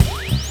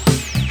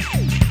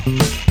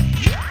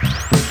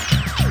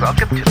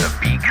Welcome to the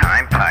Be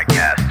Kind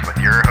podcast with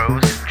your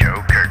host,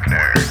 Joe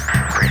Kirkner,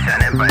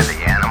 presented by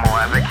the Animal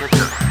Advocates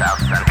of South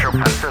Central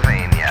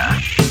Pennsylvania.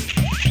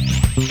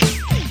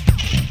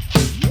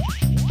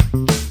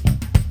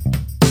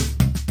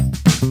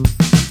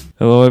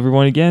 Hello,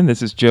 everyone. Again,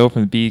 this is Joe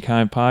from the Be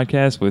Kind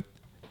podcast with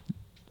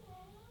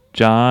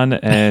John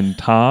and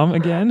Tom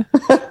again.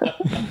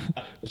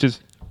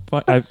 Just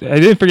I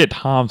didn't forget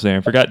Tom's name.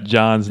 I forgot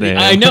John's name.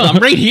 I know.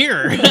 I'm right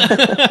here.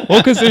 Well,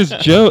 because there's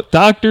Joe,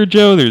 Dr.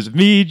 Joe, there's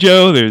me,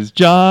 Joe, there's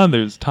John,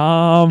 there's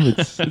Tom.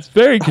 It's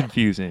very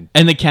confusing.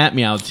 And the cat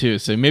meowed too,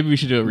 so maybe we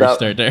should do a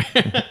restart there.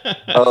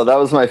 Oh, that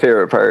was my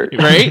favorite part.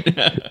 Right?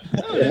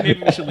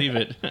 Maybe we should leave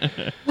it.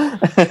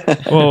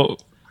 Well,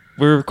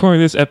 we're recording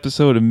this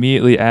episode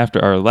immediately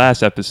after our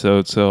last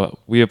episode, so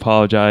we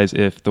apologize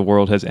if the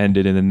world has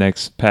ended in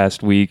the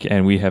past week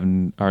and we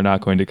are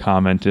not going to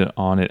comment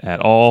on it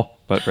at all.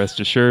 But rest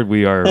assured,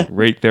 we are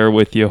right there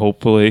with you,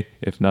 hopefully,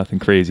 if nothing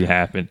crazy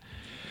happened.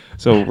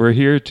 So we're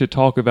here to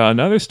talk about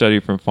another study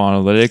from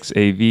Faunalytics,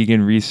 a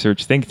vegan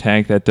research think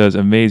tank that does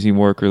amazing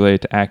work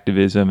related to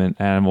activism and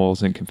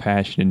animals and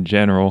compassion in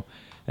general.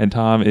 And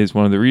Tom is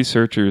one of the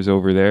researchers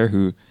over there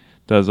who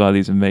does a lot of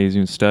these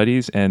amazing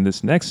studies. And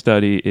this next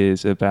study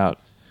is about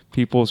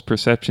people's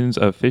perceptions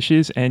of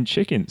fishes and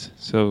chickens.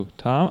 So,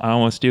 Tom, I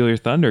don't want to steal your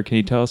thunder. Can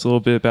you tell us a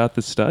little bit about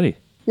this study?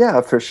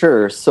 Yeah, for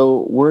sure.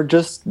 So we're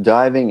just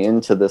diving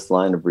into this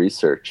line of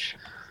research.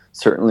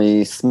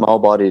 Certainly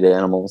small-bodied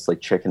animals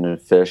like chicken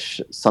and fish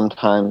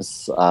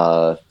sometimes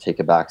take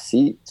a back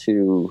seat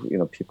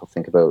to, people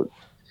think about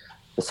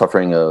the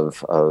suffering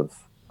of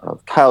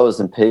cows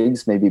and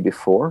pigs maybe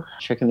before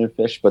chicken and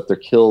fish, but they're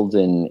killed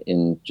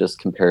in just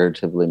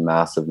comparatively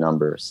massive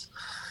numbers.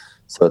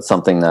 So it's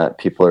something that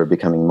people are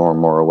becoming more and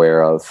more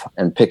aware of,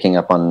 and picking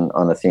up on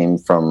a theme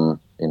from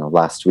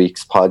last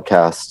week's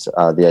podcast,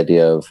 the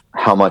idea of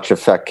how much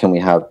effect can we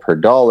have per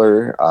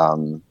dollar.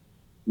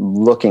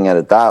 Looking at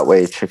it that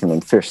way, chicken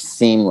and fish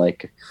seem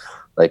like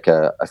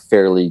a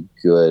fairly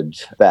good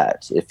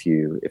bet if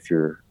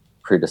you're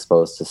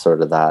predisposed to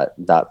sort of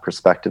that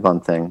perspective on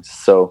things.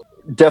 So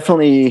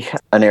definitely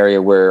an area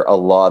where a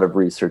lot of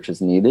research is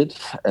needed.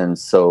 And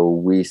so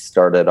we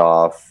started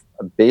off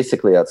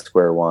basically at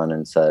square one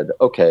and said,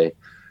 okay,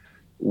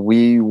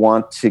 we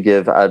want to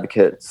give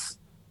advocates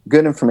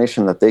good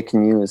information that they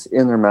can use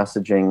in their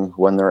messaging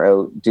when they're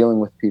out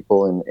dealing with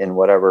people in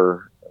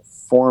whatever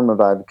form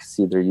of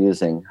advocacy they're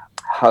using.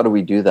 How do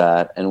we do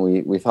that? And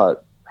we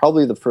thought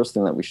probably the first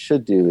thing that we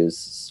should do is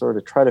sort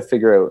of try to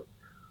figure out,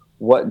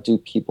 what do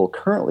people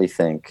currently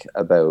think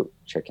about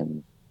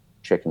chickens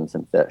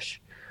and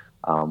fish?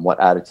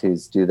 What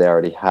attitudes do they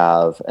already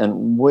have?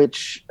 And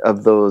which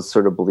of those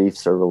sort of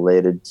beliefs are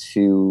related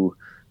to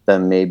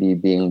them maybe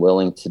being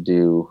willing to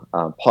do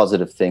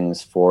positive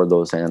things for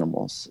those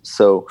animals?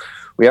 So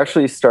we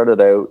actually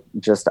started out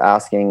just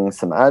asking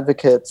some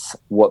advocates,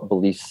 what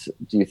beliefs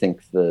do you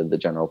think the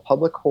general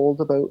public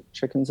hold about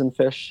chickens and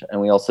fish?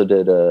 And we also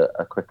did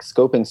a quick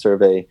scoping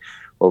survey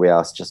where we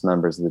asked just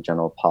members of the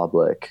general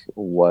public,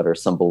 what are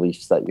some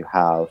beliefs that you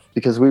have?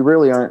 Because we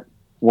really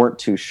weren't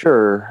too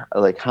sure,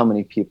 like how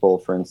many people,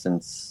 for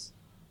instance,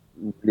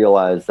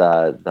 realize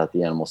that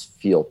the animals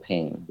feel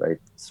pain, right?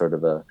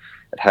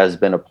 It has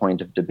been a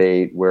point of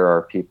debate. Where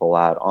are people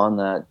at on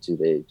that? Do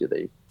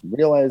they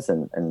realize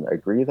and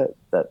agree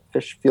that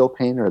fish feel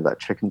pain or that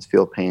chickens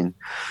feel pain?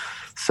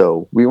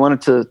 So we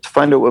wanted to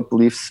find out what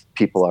beliefs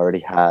people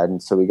already had.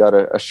 And so we got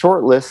a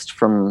short list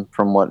from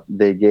what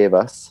they gave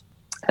us.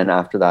 And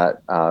after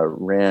that,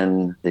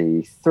 ran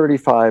the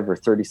 35 or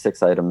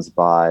 36 items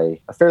by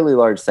a fairly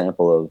large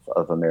sample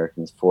of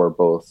Americans for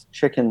both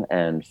chicken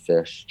and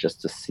fish,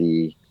 just to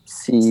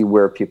see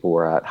where people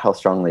were at, how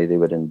strongly they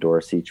would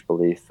endorse each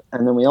belief.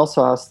 And then we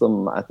also asked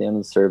them at the end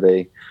of the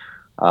survey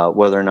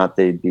whether or not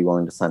they'd be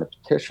willing to sign a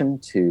petition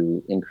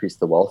to increase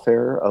the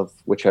welfare of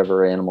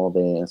whichever animal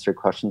they answered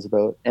questions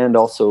about, and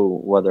also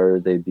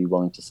whether they'd be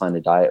willing to sign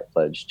a diet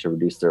pledge to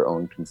reduce their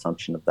own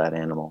consumption of that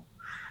animal.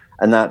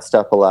 And that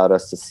step allowed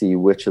us to see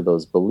which of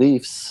those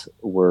beliefs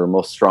were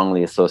most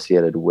strongly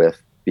associated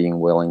with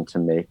being willing to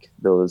make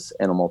those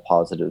animal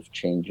positive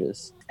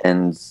changes.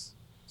 And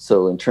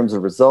so in terms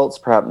of results,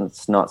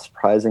 perhaps not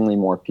surprisingly,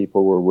 more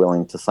people were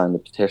willing to sign the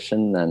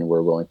petition than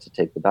were willing to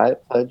take the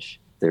diet pledge.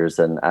 There's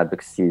an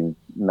advocacy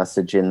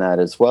message in that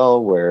as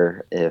well,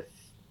 where if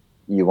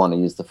you want to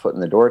use the foot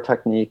in the door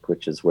technique,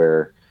 which is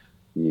where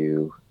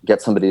you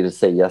get somebody to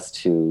say yes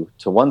to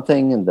one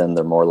thing, and then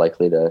they're more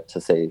likely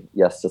to say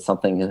yes to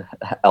something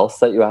else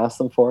that you ask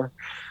them for.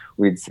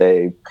 We'd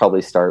say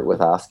probably start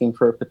with asking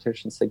for a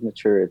petition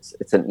signature.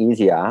 It's an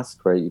easy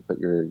ask, right? You put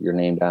your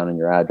name down and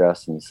your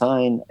address and you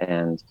sign,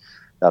 and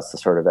that's the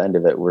sort of end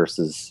of it,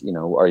 versus,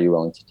 are you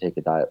willing to take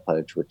a diet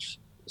pledge, which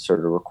sort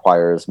of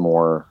requires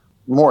more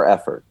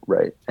effort,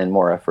 right? And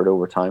more effort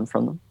over time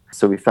from them.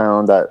 So we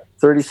found that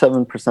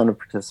 37% of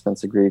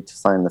participants agreed to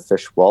sign the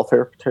fish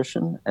welfare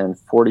petition, and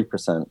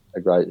 40%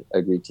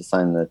 agreed to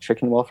sign the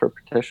chicken welfare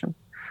petition.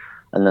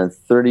 And then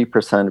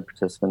 30% of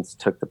participants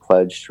took the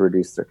pledge to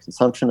reduce their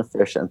consumption of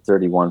fish and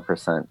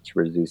 31% to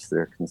reduce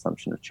their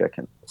consumption of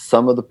chicken.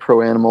 Some of the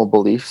pro-animal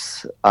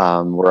beliefs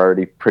were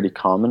already pretty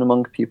common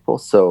among people.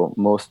 So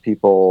most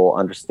people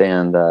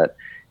understand that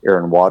air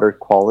and water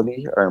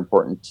quality are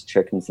important to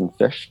chickens and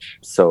fish.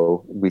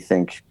 So we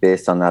think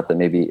based on that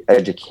maybe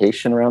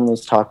education around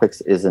those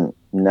topics isn't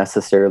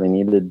necessarily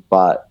needed,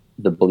 but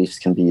the beliefs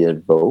can be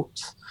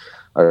invoked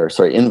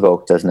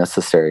as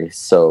necessary.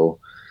 So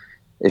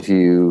if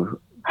you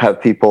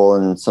have people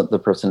and the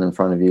person in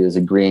front of you is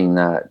agreeing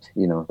that,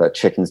 that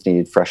chickens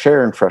need fresh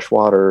air and fresh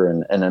water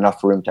and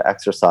enough room to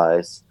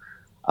exercise,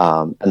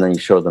 and then you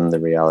show them the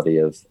reality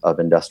of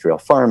industrial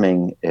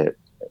farming,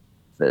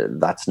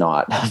 that's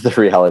not the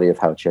reality of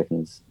how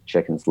chickens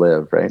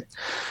live, right?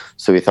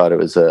 So we thought it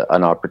was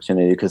an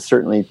opportunity, because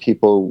certainly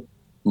people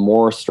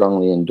more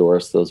strongly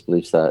endorse those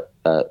beliefs that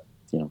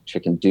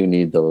chicken do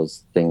need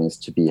those things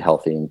to be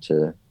healthy and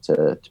to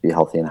be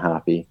healthy and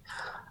happy.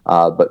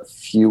 But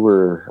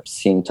fewer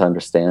seem to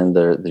understand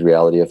the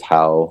reality of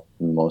how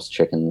most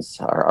chickens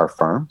are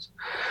farmed.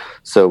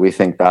 So we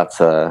think that's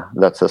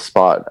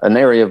an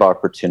area of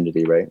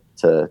opportunity, right,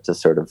 to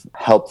sort of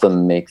help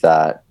them make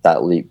that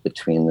leap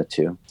between the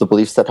two. The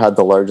beliefs that had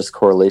the largest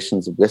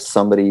correlations with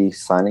somebody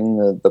signing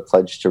the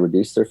pledge to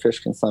reduce their fish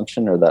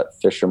consumption are that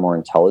fish are more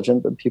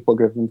intelligent than people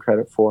give them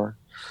credit for,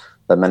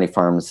 that many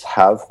farms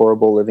have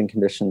horrible living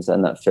conditions,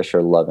 and that fish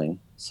are loving.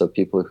 So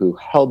people who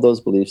held those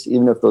beliefs,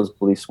 even if those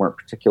beliefs weren't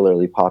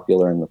particularly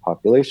popular in the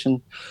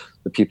population,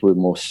 the people who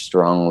most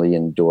strongly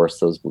endorse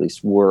those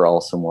beliefs were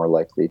also more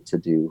likely to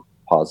do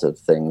positive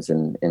things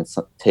in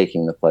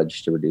taking the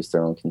pledge to reduce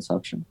their own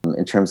consumption.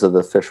 In terms of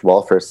the fish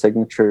welfare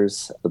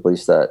signatures, the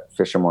beliefs that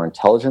fish are more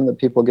intelligent than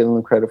people give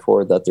them credit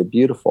for, that they're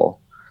beautiful.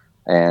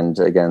 And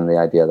again, the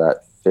idea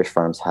that fish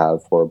farms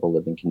have horrible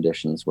living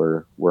conditions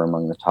were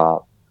among the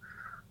top.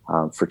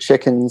 For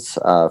chickens,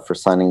 for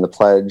signing the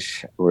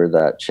pledge, were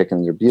that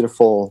chickens are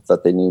beautiful,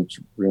 that they need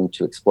room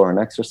to explore and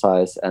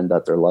exercise, and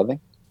that they're loving.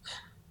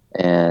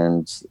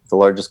 And the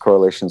largest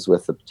correlations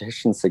with the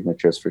petition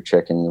signatures for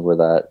chicken were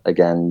that,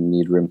 again,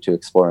 need room to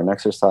explore and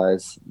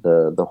exercise,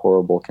 the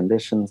horrible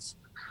conditions,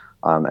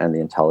 and the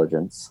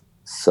intelligence.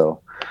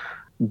 So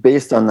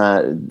based on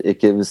that, it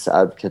gives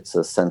advocates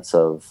a sense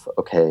of,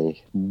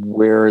 okay,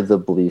 where are the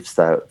beliefs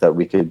that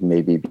we could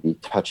maybe be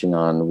touching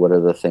on? What are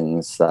the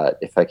things that,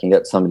 if I can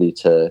get somebody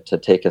to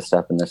take a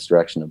step in this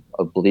direction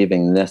of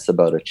believing this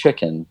about a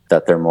chicken,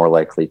 that they're more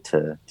likely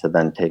to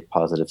then take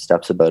positive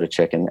steps about a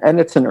chicken. And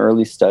it's an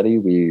early study.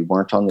 We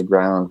weren't on the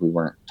ground. We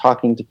weren't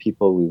talking to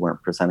people. We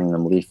weren't presenting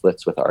them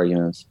leaflets with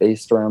arguments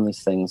based around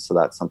these things. So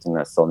that's something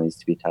that still needs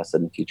to be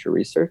tested in future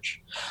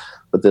research.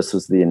 But this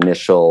was the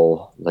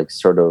initial,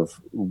 sort of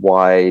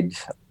wide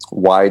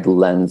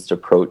lensed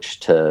approach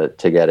to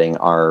getting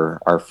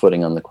our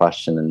footing on the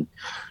question and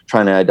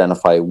trying to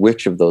identify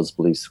which of those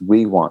beliefs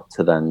we want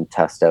to then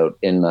test out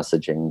in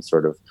messaging,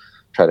 sort of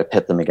try to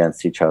pit them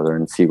against each other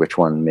and see which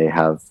one may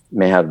have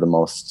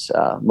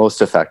the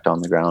most effect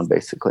on the ground,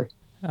 basically.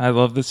 I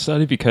love this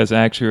study because it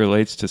actually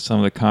relates to some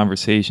of the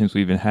conversations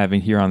we've been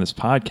having here on this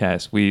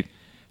podcast. We've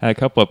had a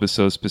couple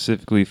episodes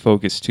specifically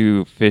focused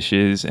to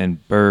fishes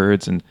and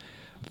birds, and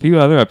a few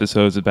other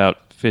episodes about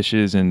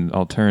fishes and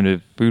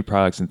alternative food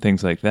products and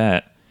things like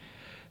that.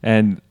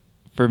 And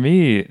for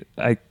me,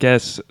 I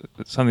guess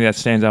something that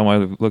stands out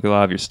when I look at a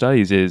lot of your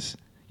studies is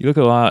you look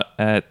a lot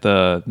at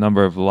the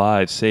number of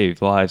lives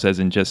saved, lives as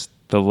in just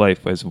the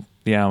life as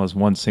the animal as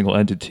one single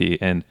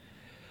entity. And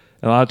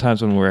a lot of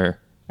times when we're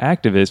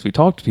activists, we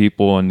talk to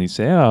people and you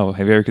say, oh,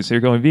 have you ever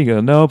considered going vegan? I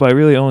go, no, but I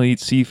really only eat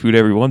seafood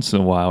every once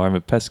in a while. I'm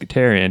a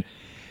pescatarian.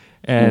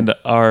 And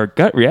our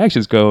gut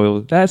reactions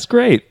go, that's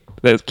great.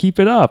 Let's keep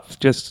it up.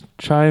 Just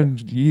try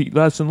and eat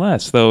less and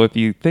less. Though if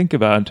you think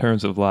about it in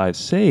terms of lives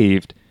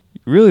saved,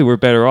 really we're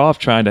better off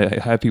trying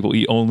to have people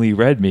eat only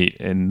red meat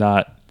and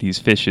not these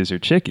fishes or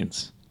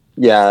chickens.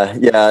 Yeah.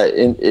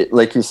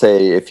 Like you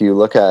say, if you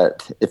look at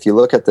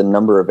the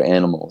number of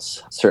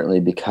animals, certainly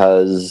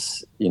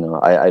because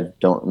I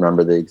don't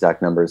remember the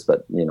exact numbers,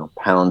 but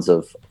pounds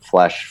of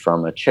flesh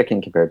from a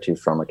chicken compared to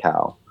from a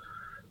cow,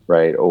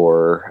 right?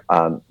 Or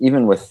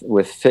even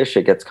with fish,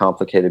 it gets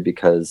complicated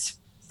because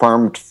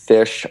farmed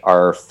fish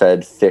are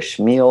fed fish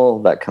meal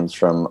that comes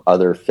from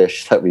other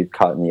fish that we've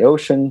caught in the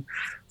ocean.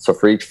 So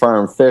for each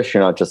farmed fish,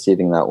 you're not just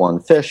eating that one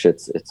fish,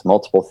 it's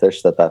multiple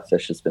fish that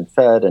fish has been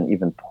fed, and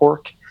even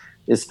pork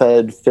is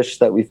fed fish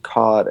that we've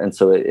caught. And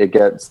so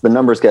the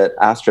numbers get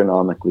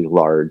astronomically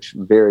large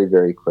very,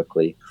 very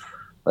quickly,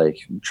 like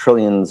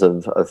trillions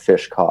of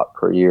fish caught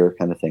per year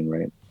kind of thing,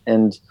 right?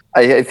 And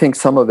I think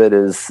some of it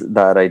is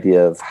that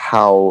idea of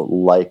how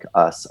like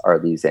us are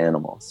these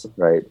animals,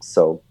 right?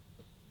 So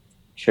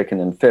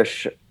chicken and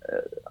fish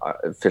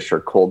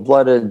are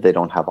cold-blooded. They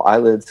don't have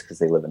eyelids because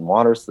they live in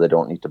water, so they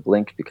don't need to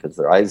blink because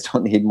their eyes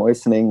don't need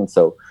moistening. And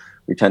so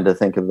we tend to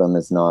think of them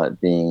as not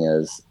being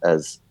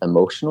as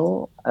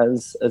emotional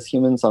as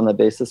humans on that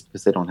basis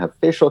because they don't have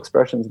facial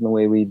expressions in the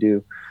way we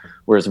do.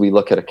 Whereas we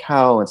look at a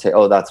cow and say,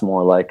 oh, that's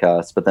more like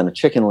us. But then a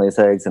chicken lays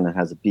eggs and it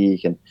has a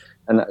beak. And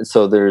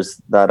so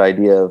there's that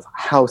idea of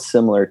how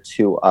similar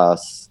to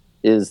us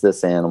is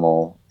this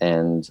animal,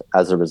 and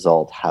as a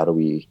result, how do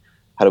we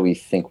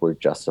think we're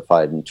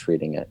justified in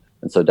treating it?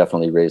 And so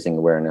definitely raising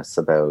awareness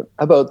about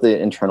the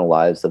internal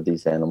lives of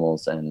these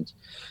animals, and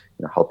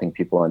helping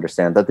people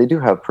understand that they do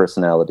have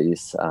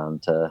personalities,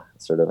 to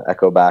sort of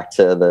echo back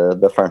to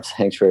the farm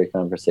sanctuary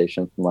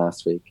conversation from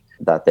last week,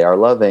 that they are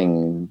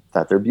loving,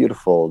 that they're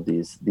beautiful.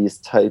 These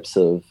types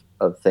of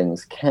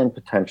things can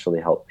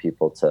potentially help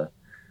people to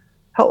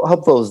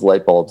help those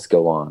light bulbs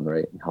go on,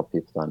 right? And help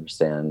people to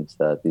understand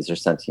that these are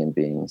sentient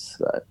beings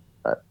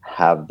that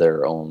have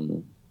their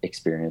own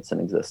experience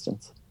and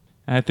existence.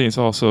 I think it's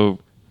also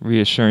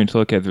reassuring to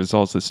look at the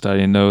results of the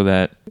study and know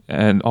that,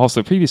 and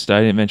also previous study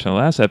I didn't mention in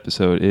the last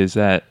episode, is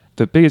that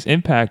the biggest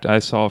impact I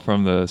saw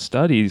from the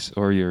studies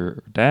or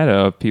your data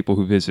of people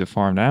who visit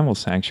farmed animal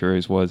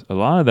sanctuaries was a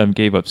lot of them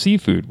gave up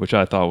seafood, which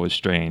I thought was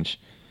strange.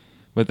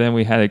 But then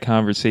we had a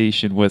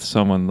conversation with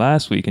someone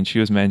last week, and she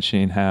was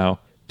mentioning how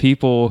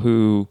people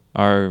who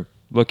are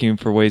looking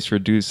for ways to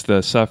reduce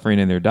the suffering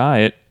in their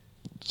diet,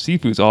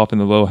 seafood's often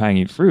the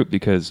low-hanging fruit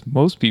because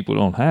most people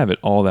don't have it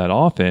all that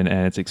often,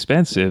 and it's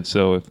expensive.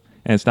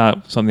 And it's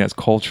not something that's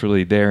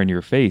culturally there in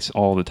your face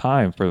all the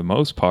time for the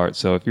most part.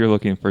 So if you're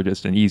looking for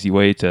just an easy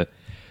way to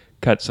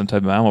cut some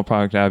type of animal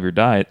product out of your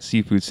diet,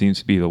 seafood seems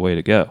to be the way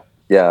to go.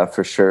 Yeah,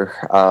 for sure.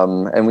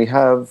 And we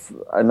have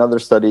another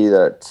study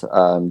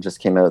that just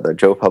came out that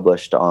Joe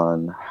published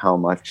on how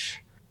much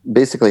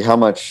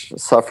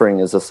suffering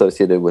is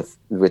associated with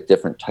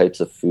different types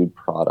of food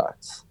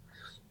products.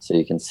 So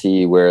you can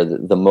see where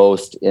the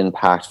most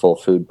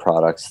impactful food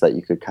products that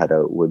you could cut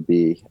out would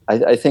be.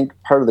 I think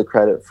part of the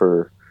credit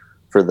for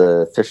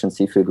the fish and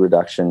seafood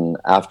reduction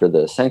after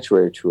the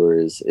sanctuary tour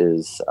is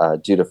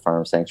due to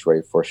Farm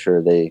Sanctuary. For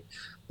sure, they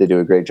do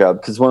a great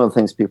job, because one of the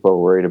things people are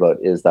worried about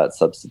is that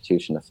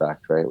substitution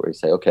effect, right? Where you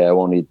say, okay, I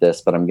won't eat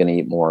this, but I'm going to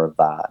eat more of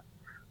that.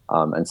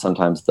 And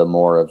sometimes the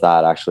more of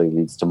that actually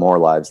leads to more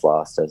lives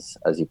lost,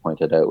 as you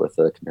pointed out with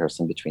the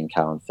comparison between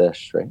cow and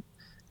fish, right?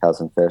 Cows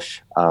and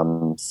fish.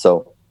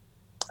 So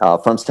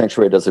Farm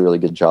Sanctuary does a really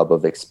good job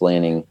of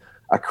explaining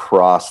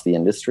across the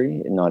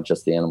industry, not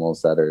just the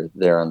animals that are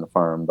there on the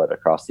farm, but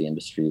across the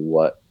industry,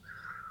 what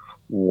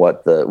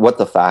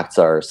the facts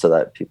are, so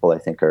that people, I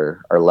think,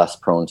 are less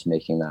prone to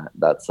making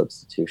that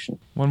substitution.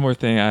 One more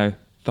thing I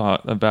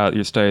thought about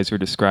your studies you're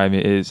describing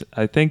is,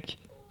 I think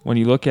when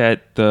you look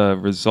at the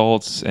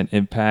results and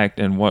impact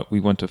and what we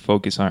want to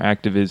focus on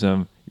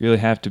activism, you really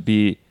have to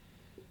be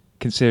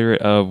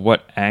considerate of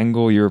what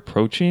angle you're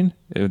approaching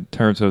in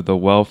terms of the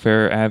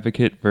welfare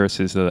advocate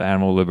versus the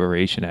animal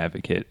liberation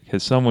advocate.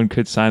 Because someone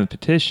could sign a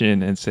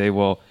petition and say,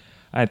 well,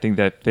 I think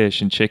that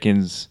fish and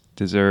chickens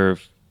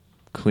deserve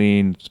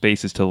clean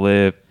spaces to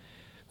live,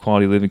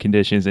 quality living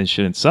conditions, and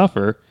shouldn't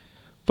suffer,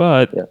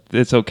 but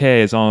it's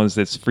okay as long as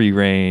it's free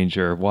range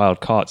or wild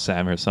caught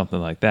salmon or something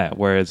like that.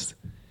 Whereas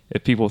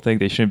if people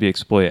think they shouldn't be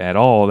exploited at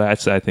all,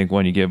 that's, I think,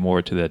 when you get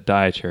more to the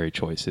dietary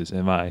choices.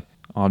 Am I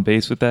on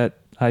base with that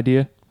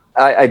idea?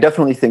 I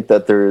definitely think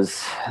that there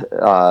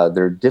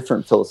are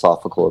different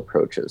philosophical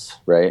approaches,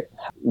 right?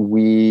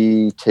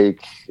 We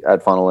take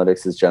at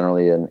Faunalytics is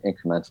generally an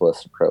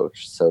incrementalist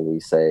approach. So we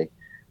say,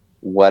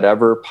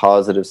 whatever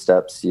positive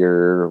steps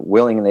you're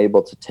willing and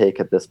able to take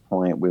at this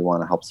point, we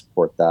want to help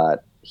support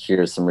that.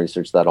 Here's some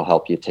research that'll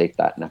help you take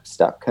that next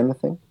step, kind of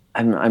thing.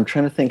 I'm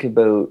trying to think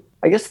about,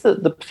 I guess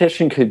the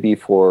petition could be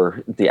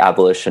for the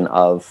abolition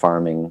of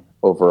farming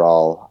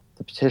overall.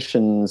 The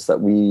petitions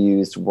that we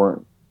used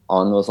weren't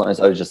on those lines.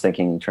 I was just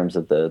thinking in terms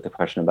of the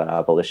question about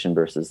abolition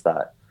versus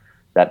that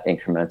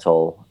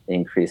incremental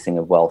increasing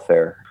of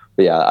welfare.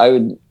 But yeah, I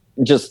would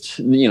just,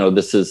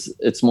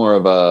 it's more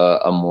of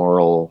a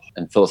moral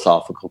and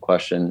philosophical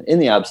question in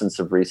the absence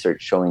of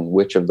research showing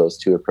which of those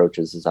two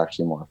approaches is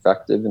actually more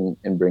effective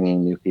in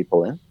bringing new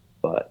people in.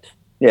 But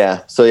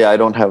yeah, so yeah, I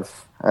don't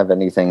have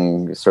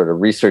anything sort of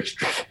research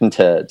driven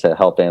to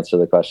help answer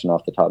the question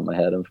off the top of my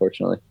head,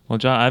 unfortunately. Well,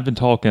 John, I've been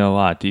talking a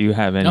lot. Do you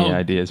have any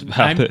ideas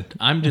about it?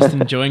 I'm just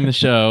enjoying the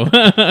show.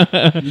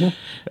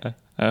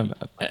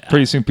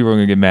 Pretty soon people are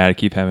going to get mad. I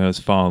keep having those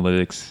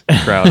Faunalytics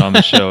crowd on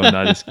the show, and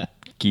I just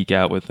geek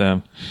out with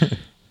them.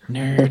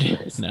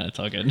 Nerd. No, it's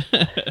all good.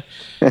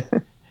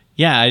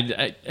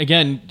 Yeah,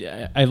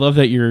 I love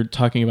that you're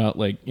talking about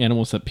like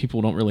animals that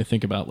people don't really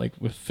think about, like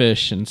with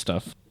fish and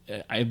stuff.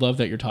 I love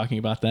that you're talking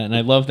about that, and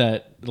I love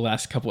that the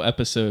last couple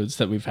episodes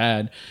that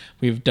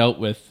we've dealt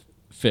with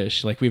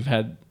fish. Like we've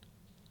had,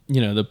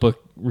 the book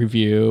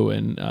review,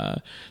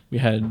 and we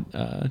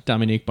had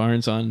Dominique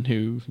Barnes on,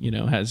 who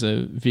has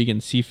a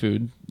vegan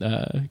seafood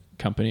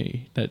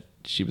company that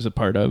she was a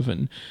part of,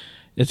 and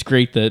it's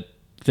great that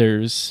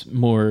there's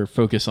more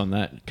focus on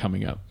that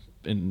coming up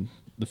in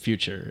the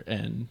future,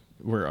 and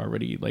we're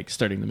already like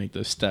starting to make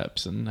those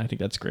steps, and I think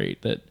that's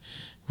great that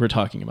we're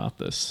talking about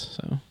this.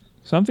 So.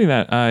 Something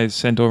that I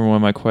sent over one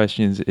of my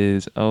questions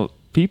is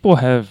people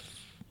have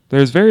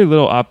there's very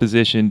little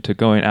opposition to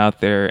going out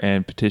there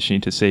and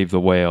petitioning to save the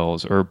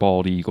whales or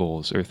bald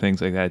eagles or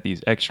things like that,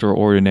 these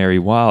extraordinary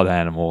wild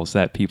animals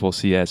that people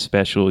see as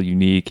special,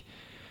 unique,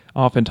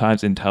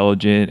 oftentimes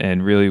intelligent,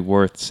 and really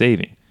worth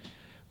saving.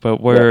 But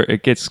where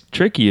it gets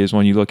tricky is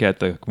when you look at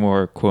the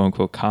more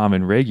quote-unquote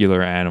common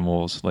regular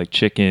animals like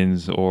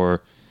chickens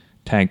or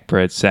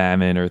tank-bred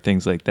salmon or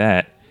things like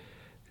that.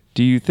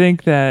 Do you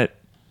think that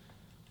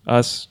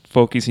us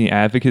focusing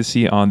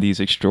advocacy on these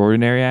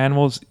extraordinary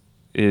animals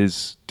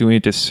is doing a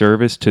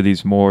disservice to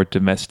these more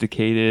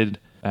domesticated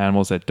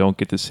animals that don't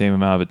get the same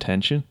amount of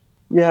attention?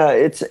 Yeah,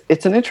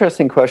 it's an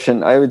interesting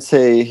question. I would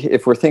say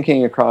if we're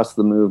thinking across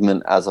the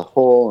movement as a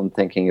whole and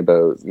thinking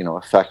about,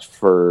 effect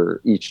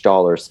for each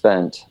dollar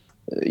spent,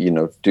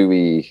 do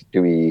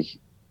we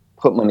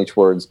put money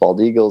towards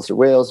bald eagles or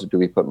whales, or do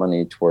we put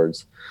money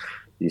towards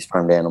these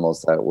farmed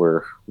animals that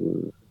we're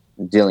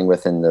dealing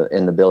with in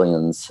the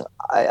billions?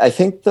 I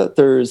think that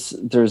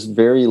there's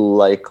very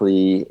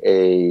likely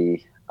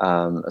a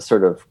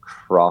sort of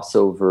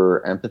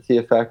crossover empathy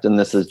effect. And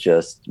this is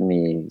just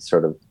me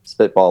sort of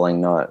spitballing,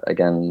 not,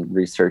 again,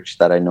 research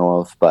that I know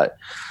of, but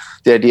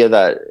the idea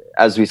that,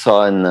 as we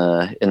saw in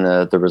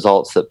the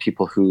results, that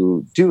people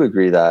who do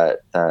agree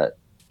that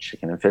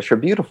chicken and fish are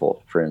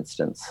beautiful, for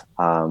instance,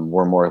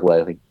 were more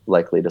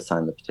likely to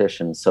sign the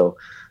petition. So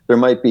there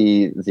might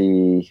be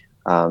the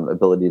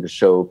ability to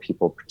show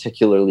people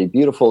particularly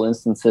beautiful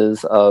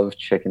instances of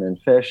chicken and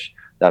fish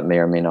that may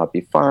or may not be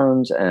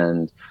farmed,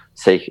 and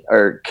that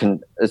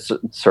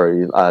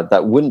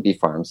wouldn't be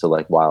farmed, so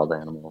like wild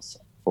animals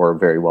or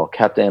very well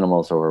kept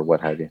animals or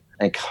what have you,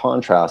 and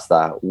contrast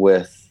that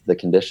with the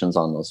conditions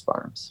on those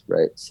farms,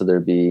 right? So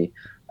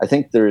I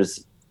think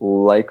there's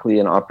likely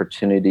an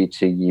opportunity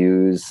to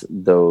use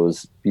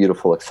those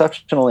beautiful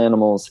exceptional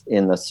animals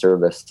in the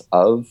service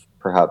of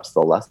perhaps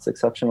the less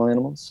exceptional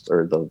animals,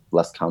 or the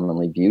less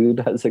commonly viewed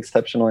as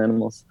exceptional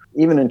animals,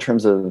 even in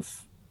terms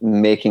of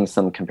making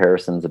some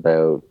comparisons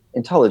about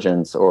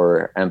intelligence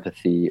or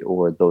empathy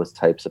or those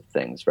types of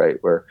things, right?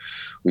 Where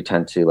we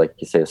tend to, like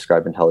you say,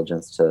 ascribe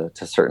intelligence to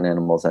certain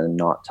animals and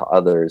not to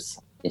others.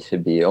 It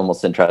would be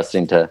almost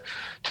interesting to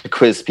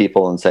quiz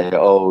people and say,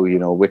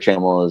 which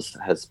animal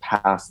has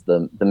passed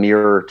the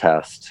mirror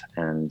test.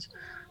 And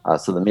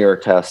so the mirror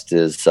test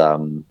is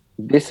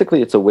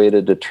basically, it's a way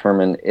to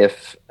determine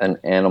if an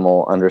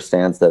animal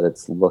understands that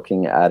it's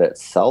looking at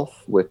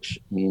itself, which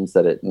means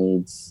that it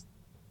needs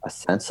a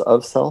sense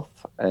of self.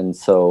 And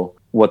so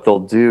what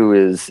they'll do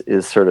is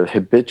sort of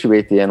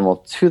habituate the animal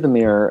to the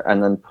mirror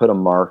and then put a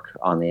mark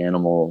on the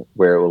animal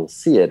where it will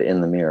see it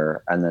in the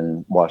mirror, and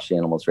then watch the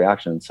animal's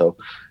reaction. So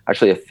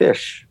actually a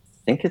fish, I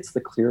think it's the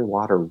clear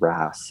water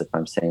wrasse, if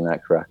I'm saying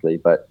that correctly,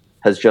 but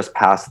has just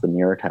passed the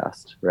mirror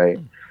test, right?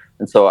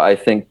 And so I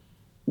think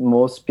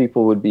most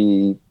people would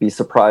be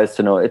surprised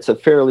to know it's a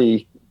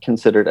fairly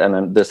considered,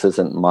 and this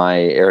isn't my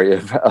area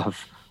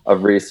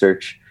of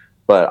research,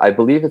 but I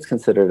believe it's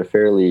considered a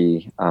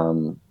fairly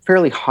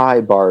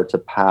high bar to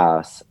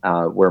pass,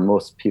 where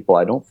most people,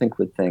 I don't think,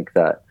 would think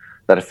that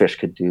a fish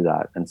could do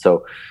that. And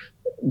so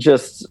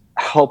just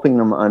helping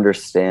them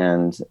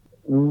understand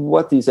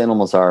what these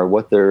animals are,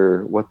 what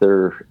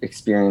their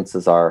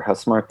experiences are, how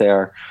smart they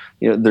are.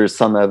 There's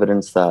some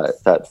evidence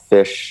that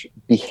fish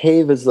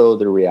behave as though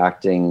they're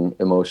reacting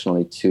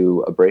emotionally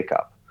to a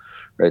breakup,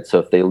 right? So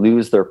if they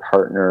lose their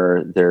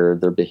partner, their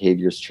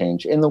behaviors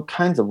change in the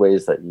kinds of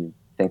ways that you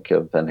think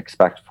of and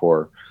expect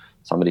for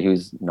somebody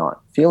who's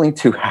not feeling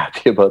too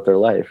happy about their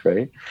life,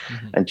 right?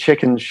 Mm-hmm. And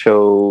chickens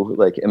show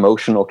like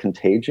emotional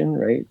contagion,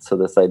 right? So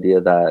this idea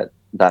that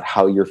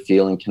how you're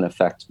feeling can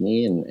affect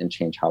me and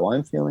change how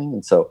I'm feeling.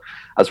 And so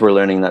as we're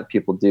learning that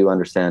people do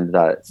understand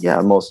that,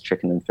 most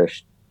chicken and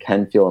fish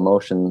can feel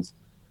emotions,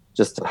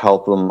 just to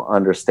help them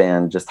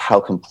understand just how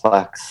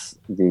complex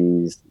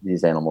these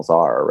animals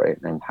are, right?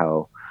 And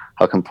how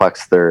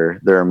complex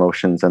their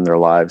emotions and their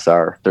lives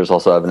are. There's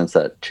also evidence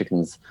that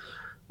chickens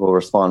will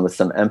respond with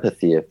some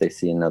empathy if they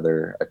see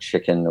a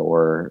chicken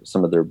or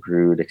some of their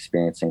brood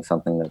experiencing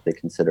something that they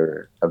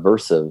consider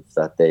aversive,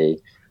 that they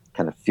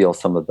kind of feel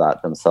some of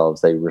that themselves.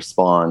 They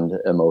respond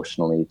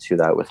emotionally to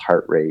that with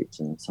heart rate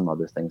and some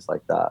other things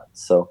like that.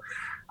 So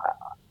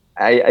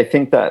I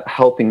think that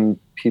helping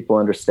people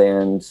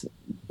understand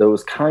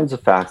those kinds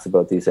of facts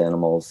about these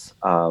animals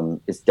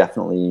is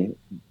definitely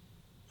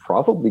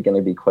probably going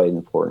to be quite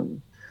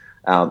important.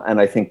 And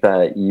I think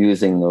that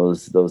using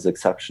those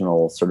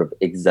exceptional sort of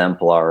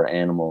exemplar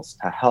animals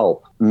to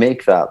help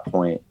make that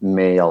point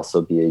may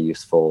also be a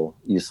useful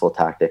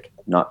tactic.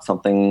 Not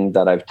something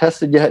that I've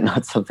tested yet,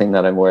 not something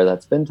that I'm aware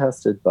that's been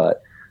tested,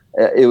 but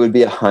it would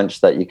be a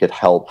hunch that you could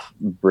help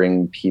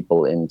bring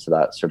people into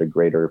that sort of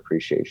greater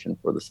appreciation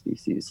for the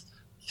species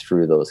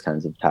through those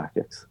kinds of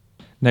tactics.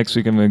 Next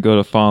week, I'm going to go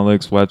to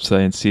Faunalytics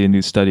website and see a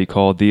new study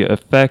called "The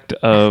Effect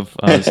of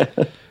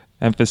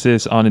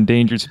Emphasis on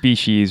Endangered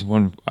Species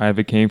when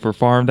Advocating for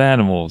Farmed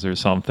Animals" or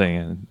something.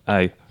 And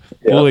I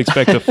fully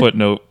expect a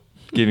footnote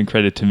giving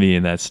credit to me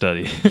in that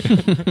study.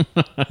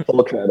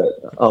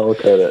 All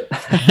credit.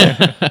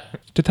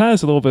 To tie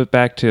us a little bit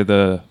back to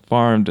the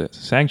farmed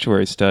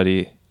sanctuary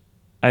study,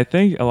 I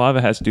think a lot of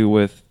it has to do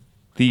with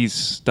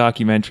these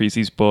documentaries,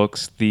 these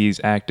books, these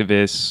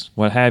activists,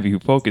 what have you, who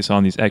focus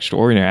on these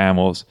extraordinary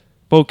animals,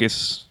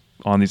 focus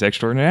on these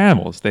extraordinary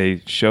animals.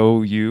 They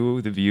show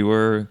you, the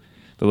viewer,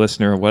 the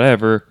listener,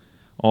 whatever,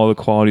 all the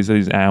qualities of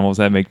these animals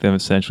that make them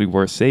essentially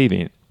worth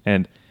saving.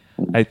 And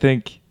I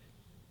think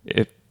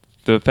if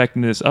the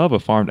effectiveness of a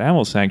farmed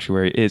animal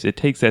sanctuary is it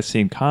takes that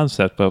same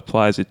concept but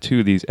applies it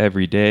to these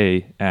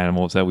everyday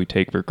animals that we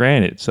take for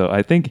granted. So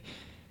I think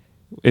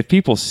if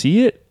people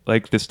see it,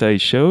 like the study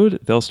showed,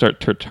 they'll start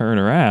to turn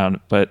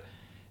around. But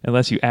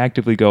unless you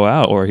actively go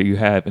out or you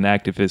have an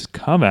activist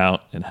come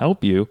out and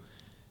help you,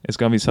 it's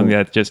going to be something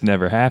that just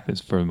never happens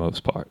for the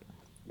most part.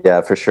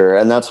 Yeah, for sure.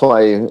 And that's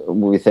why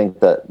we think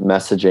that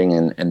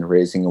messaging and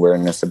raising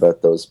awareness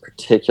about those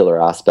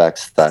particular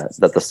aspects that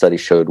the study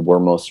showed were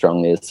most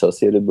strongly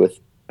associated with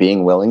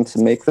being willing to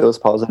make those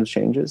positive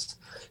changes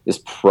is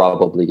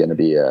probably going to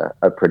be a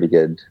pretty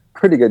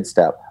good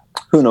step.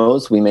 Who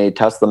knows? We may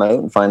test them out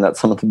and find that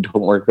some of them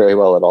don't work very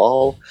well at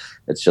all.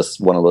 It's just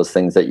one of those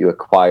things that you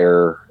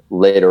acquire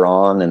later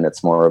on, and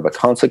it's more of a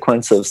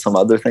consequence of some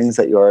other things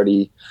that you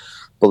already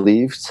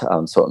believed.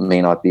 So it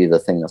may not be the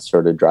thing that's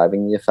sort of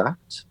driving the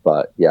effect.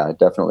 But yeah,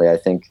 definitely, I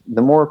think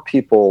the more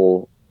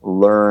people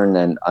learn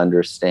and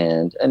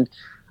understand, and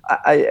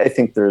I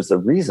think there's a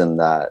reason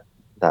that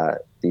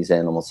these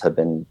animals have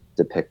been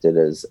depicted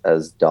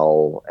as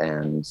dull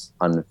and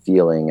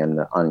unfeeling and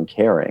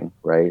uncaring,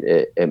 right?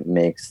 It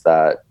makes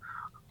that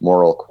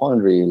moral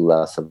quandary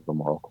less of a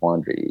moral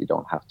quandary. You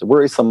don't have to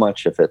worry so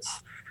much if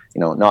it's,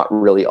 not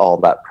really all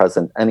that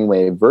present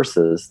anyway,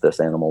 versus this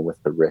animal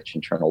with the rich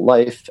internal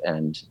life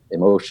and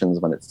emotions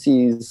when it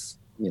sees,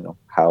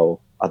 how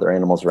other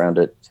animals around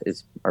it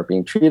are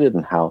being treated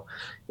and how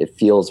it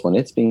feels when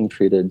it's being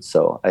treated.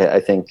 So I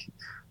think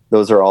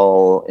those are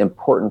all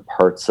important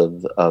parts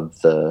of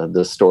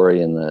the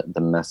story and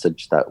the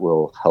message that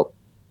will help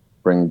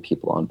bring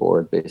people on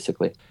board,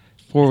 basically.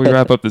 Before we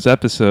wrap up this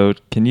episode,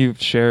 can you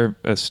share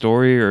a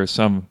story or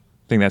something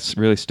that's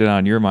really stood out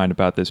in your mind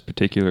about this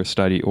particular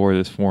study or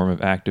this form of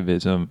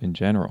activism in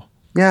general?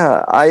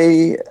 Yeah,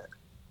 I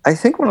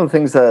think one of the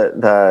things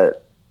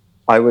that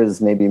I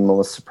was maybe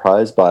most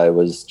surprised by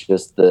was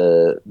just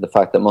the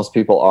fact that most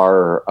people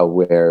are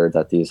aware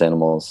that these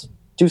animals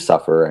do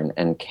suffer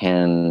and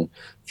can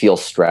feel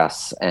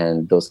stress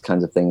and those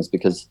kinds of things,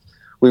 because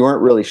we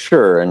weren't really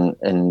sure.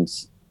 And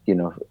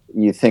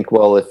you think,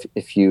 well,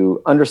 if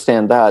you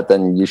understand that,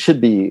 then you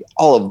should be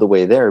all of the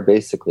way there,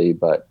 basically.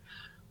 But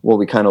what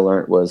we kind of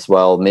learned was,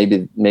 well,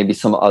 maybe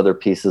some other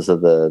pieces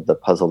of the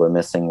puzzle are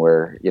missing,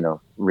 where,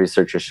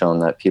 research has shown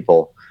that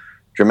people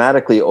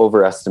dramatically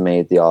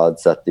overestimate the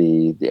odds that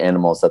the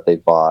animals that they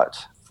bought,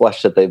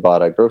 flesh that they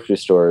bought at grocery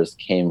stores,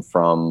 came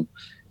from,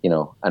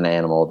 an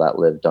animal that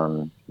lived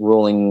on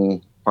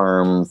rolling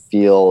farm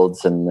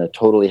fields and a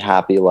totally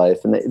happy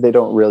life. And they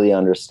don't really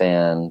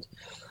understand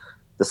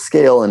the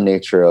scale and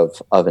nature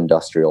of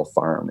industrial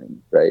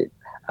farming, right?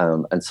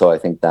 And so I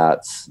think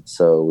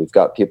so we've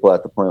got people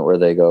at the point where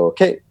they go,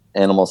 okay,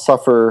 animals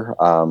suffer.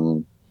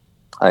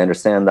 I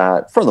understand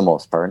that for the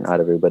most part. Not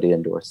everybody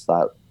endorsed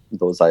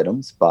those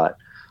items, but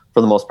for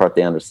the most part,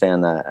 they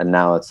understand that. And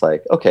now it's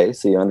like, okay,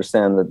 so you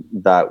understand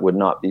that would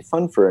not be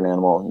fun for an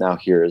animal. Now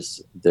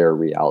here's their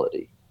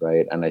reality,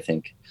 right? And I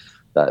think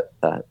that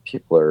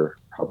people are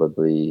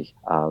probably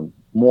going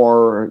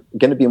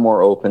to be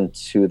more open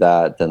to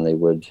that than they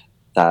would,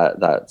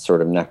 that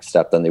sort of next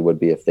step, than they would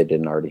be if they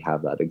didn't already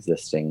have that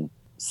existing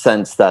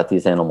sense that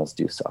these animals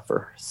do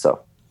suffer.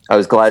 So I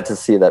was glad to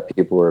see that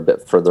people were a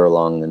bit further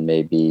along than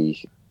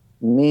maybe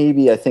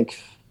I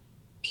think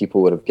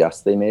people would have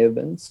guessed they may have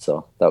been.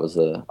 So that was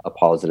a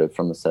positive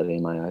from the study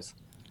in my eyes.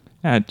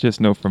 I just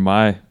know from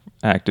my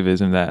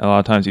activism that a lot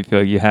of times you feel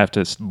like you have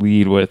to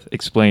lead with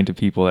explain to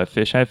people that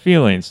fish have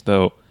feelings,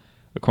 though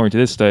according to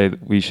this study,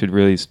 we should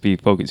really be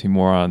focusing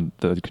more on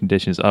the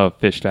conditions of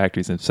fish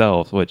factories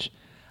themselves, which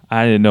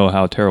I didn't know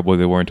how terrible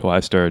they were until I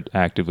started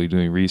actively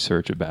doing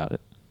research about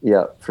it.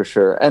 Yeah, for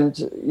sure. And,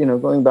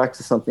 going back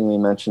to something we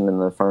mentioned in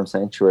the Farm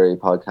Sanctuary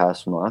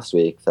podcast from last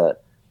week,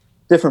 that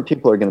different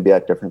people are going to be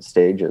at different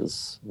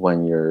stages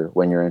when you're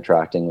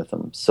interacting with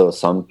them. So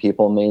some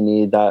people may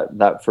need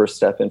that first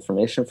step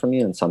information from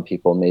you, and some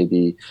people may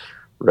be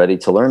ready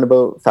to learn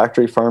about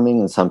factory farming,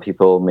 and some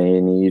people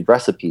may need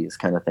recipes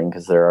kind of thing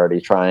because they're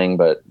already trying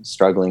but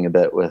struggling a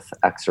bit with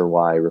X or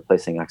Y,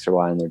 replacing X or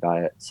Y in their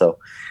diet. So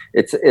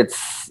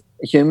it's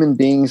human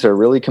beings are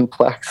really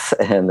complex,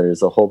 and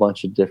there's a whole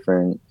bunch of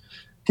different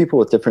people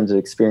with different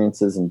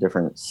experiences and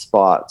different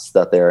spots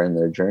that they are in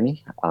their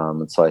journey.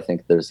 And so I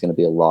think there's going to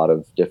be a lot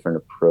of different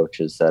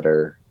approaches that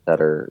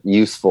are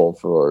useful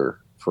for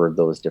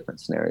those different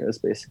scenarios,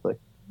 basically.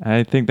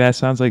 I think that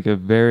sounds like a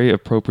very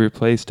appropriate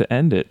place to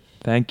end it.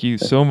 Thank you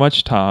so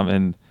much, Tom.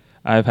 And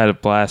I've had a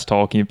blast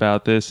talking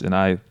about this, and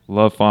I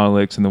love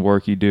Faunalytics and the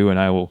work you do, and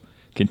I will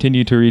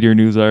continue to read your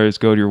newsletters,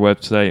 go to your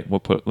website. We'll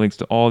put links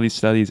to all these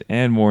studies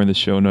and more in the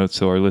show notes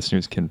so our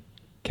listeners can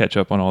catch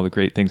up on all the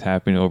great things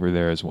happening over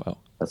there as well.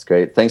 That's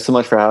great. Thanks so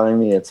much for having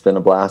me. It's been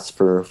a blast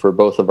for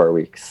both of our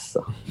weeks.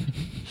 So.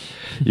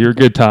 You're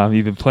good, Tom.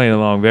 You've been playing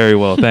along very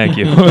well. Thank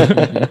you.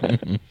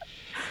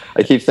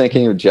 I keep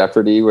thinking of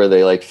Jeopardy, where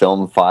they like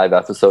film 5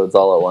 episodes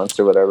all at once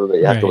or whatever, but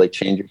you have to like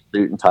change your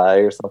suit and tie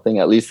or something.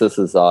 At least this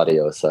is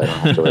audio, so I don't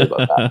have to worry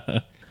about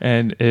that.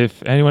 And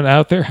if anyone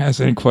out there has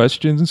any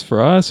questions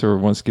for us or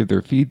wants to give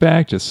their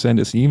feedback, just send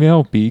us an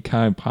email,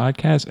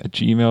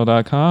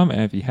 bekindpodcast@gmail.com.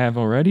 And if you haven't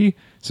already,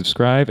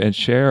 subscribe and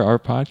share our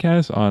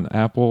podcast on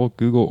Apple,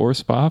 Google, or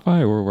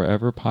Spotify, or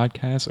wherever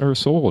podcasts are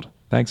sold.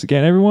 Thanks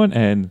again, everyone,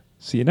 and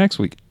see you next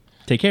week.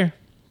 Take care.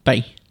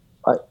 Bye.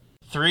 Bye.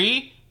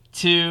 3,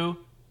 2,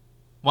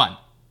 1.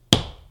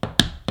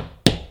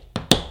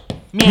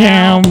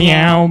 Meow,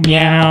 meow,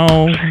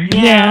 meow.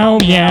 Meow,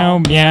 meow,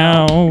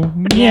 meow.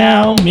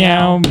 Meow,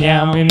 meow,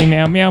 meow. Meow,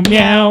 meow, meow, meow,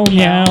 meow,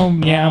 meow,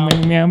 meow,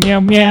 meow,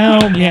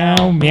 meow,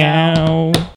 meow, meow.